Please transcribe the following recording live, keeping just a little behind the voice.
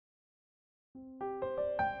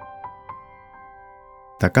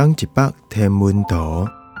逐天一百天文图，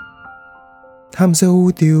探索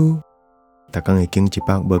宇宙。逐天会经一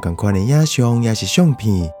百无同款的影像，也是相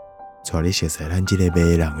片，带你熟悉咱这个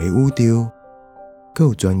迷人的宇宙。更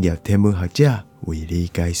有专业天文学者为你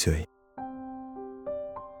解说。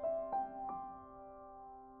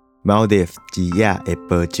Maldive 之夜的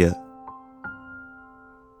宝石，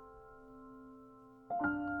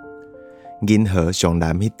银河上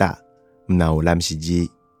南迄搭，毋但有蓝十字，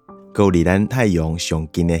阁有离咱太阳上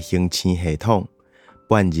近的行星系统——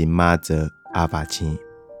半人马座阿法星。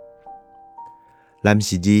蓝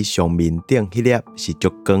十字上面顶迄粒是足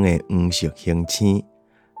光的黄色行星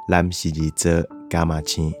——蓝十字座伽马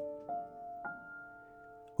星。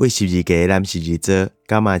为12个蓝十字座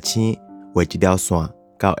伽马星画一条线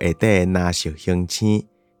到下底的蓝色行星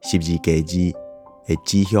12个字，会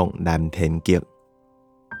指向蓝天极。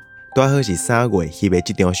拄好是3月翕的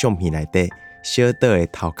这张相片内底，小岛的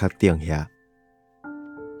头壳顶遐，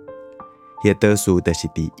迄个岛屿就是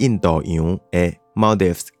伫印度洋的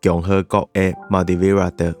Maldive 共和国的 Maldive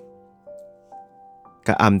岛。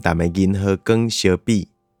甲暗淡的银河光相比，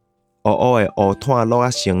乌乌的乌炭落啊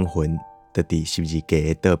成云，就伫12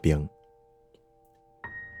个的岛边。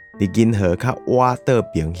伫银河较晏岛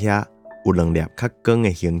边遐，有2粒较光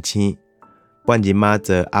的行星，半人马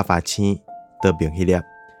座阿法星岛边迄粒，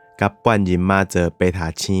甲半人马座贝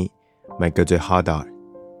塔星，嘛叫做好岛。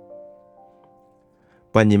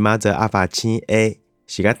半人马座阿法星 A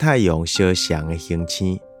是甲太阳相像的行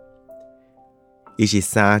星，伊是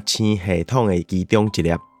3星系统的其中一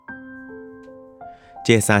粒。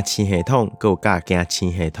这3星系统阁有加行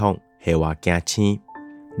星系统、系外行星，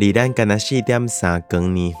离咱干那4.3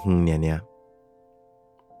光年远尔。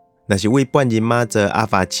若是为半人马座阿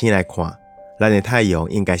法星来看，咱的太阳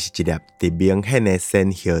应该是一粒伫明显的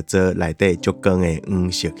星系座内底足光的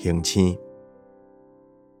黄色行星。